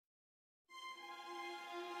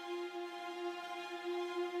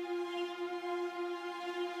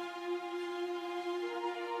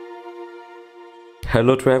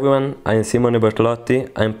Hello to everyone, I'm Simone Bortolotti,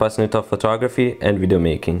 I'm passionate of photography and video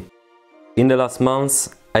making. In the last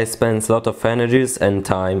months, I spent a lot of energies and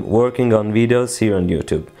time working on videos here on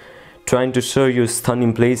YouTube, trying to show you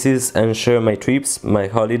stunning places and share my trips, my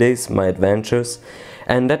holidays, my adventures,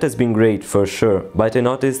 and that has been great for sure, but I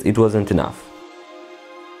noticed it wasn't enough.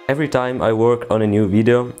 Every time I worked on a new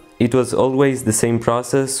video, it was always the same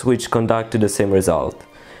process which conducted the same result,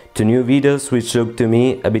 to new videos which looked to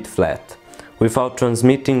me a bit flat, without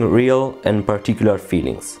transmitting real and particular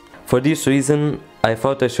feelings. For this reason, I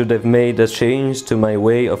thought I should have made a change to my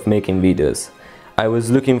way of making videos. I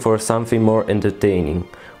was looking for something more entertaining,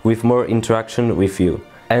 with more interaction with you.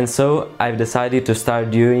 And so I've decided to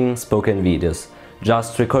start doing spoken videos,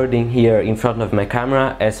 just recording here in front of my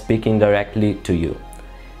camera and speaking directly to you.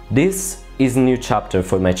 This is a new chapter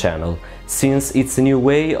for my channel, since it's a new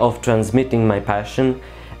way of transmitting my passion,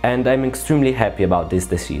 and I'm extremely happy about this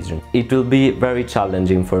decision. It will be very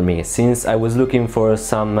challenging for me, since I was looking for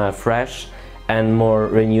some fresh and more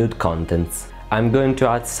renewed contents. I'm going to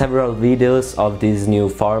add several videos of this new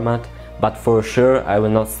format, but for sure I will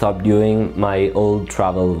not stop doing my old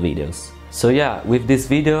travel videos. So yeah, with this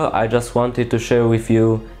video I just wanted to share with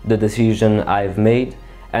you the decision I've made,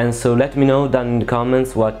 and so let me know down in the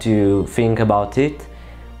comments what you think about it.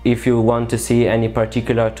 If you want to see any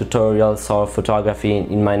particular tutorials or photography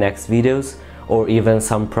in my next videos, or even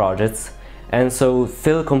some projects, and so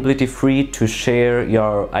feel completely free to share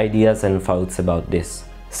your ideas and thoughts about this.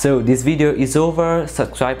 So this video is over,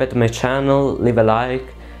 subscribe to my channel, leave a like,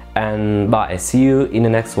 and bye, see you in the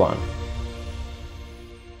next one.